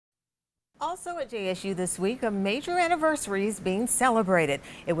Also at JSU this week, a major anniversary is being celebrated.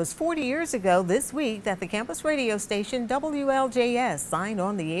 It was 40 years ago this week that the campus radio station WLJS signed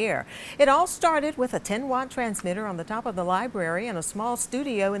on the air. It all started with a 10-watt transmitter on the top of the library and a small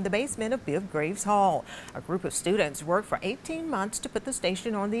studio in the basement of Bibb Graves Hall. A group of students worked for 18 months to put the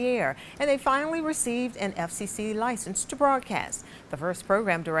station on the air, and they finally received an FCC license to broadcast. The first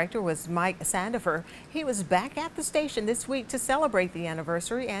program director was Mike Sandifer. He was back at the station this week to celebrate the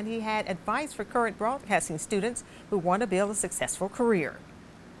anniversary, and he had advice for current broadcasting students who want to build a successful career.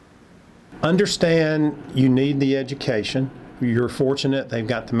 Understand you need the education. You're fortunate they've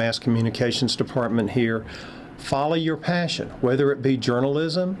got the mass communications department here. Follow your passion, whether it be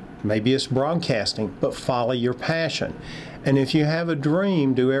journalism, maybe it's broadcasting, but follow your passion. And if you have a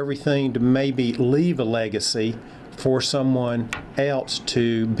dream, do everything to maybe leave a legacy for someone else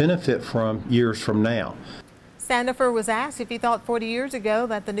to benefit from years from now. Sandifer was asked if he thought 40 years ago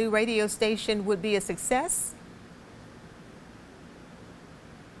that the new radio station would be a success.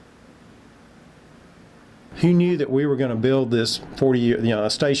 Who knew that we were going to build this a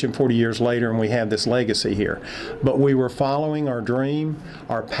station 40 years later, and we have this legacy here? But we were following our dream,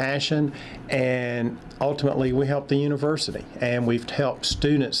 our passion, and ultimately we helped the university, and we've helped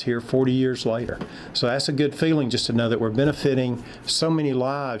students here 40 years later. So that's a good feeling, just to know that we're benefiting so many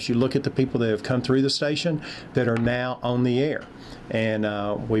lives. You look at the people that have come through the station that are now on the air.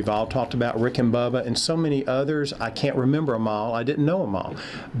 And we've all talked about Rick and Bubba and so many others. I can't remember them all. I didn't know them all.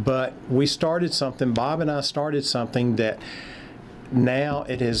 But we started something, Bob and I started something that now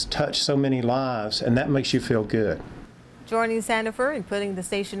it has touched so many lives, and that makes you feel good. Joining Sandifer in putting the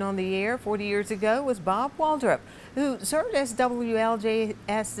station on the air 40 years ago was Bob Waldrop, who served as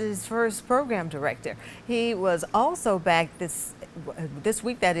WLJS's first program director. He was also back this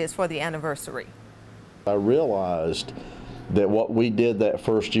week, that is, for the anniversary. I realized that what we did that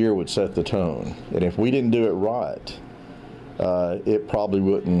first year would set the tone, and if we didn't do it right, it probably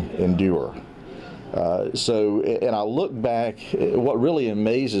wouldn't endure. And I look back, what really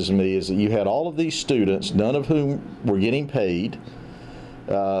amazes me is that you had all of these students, none of whom were getting paid.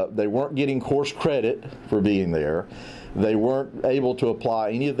 They weren't getting course credit for being there. They weren't able to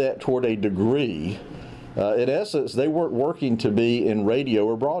apply any of that toward a degree. In essence, they weren't working to be in radio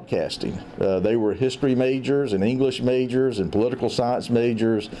or broadcasting. They were history majors and English majors and political science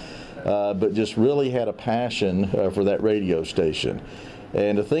majors, but just really had a passion for that radio station.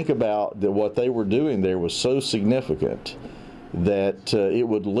 And to think about that what they were doing there was so significant that it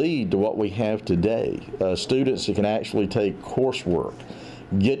would lead to what we have today. Students that can actually take coursework,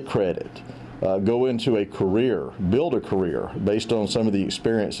 get credit, go into a career, build a career based on some of the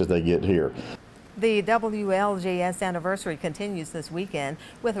experiences they get here. The WLJS anniversary continues this weekend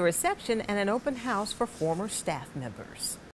with a reception and an open house for former staff members.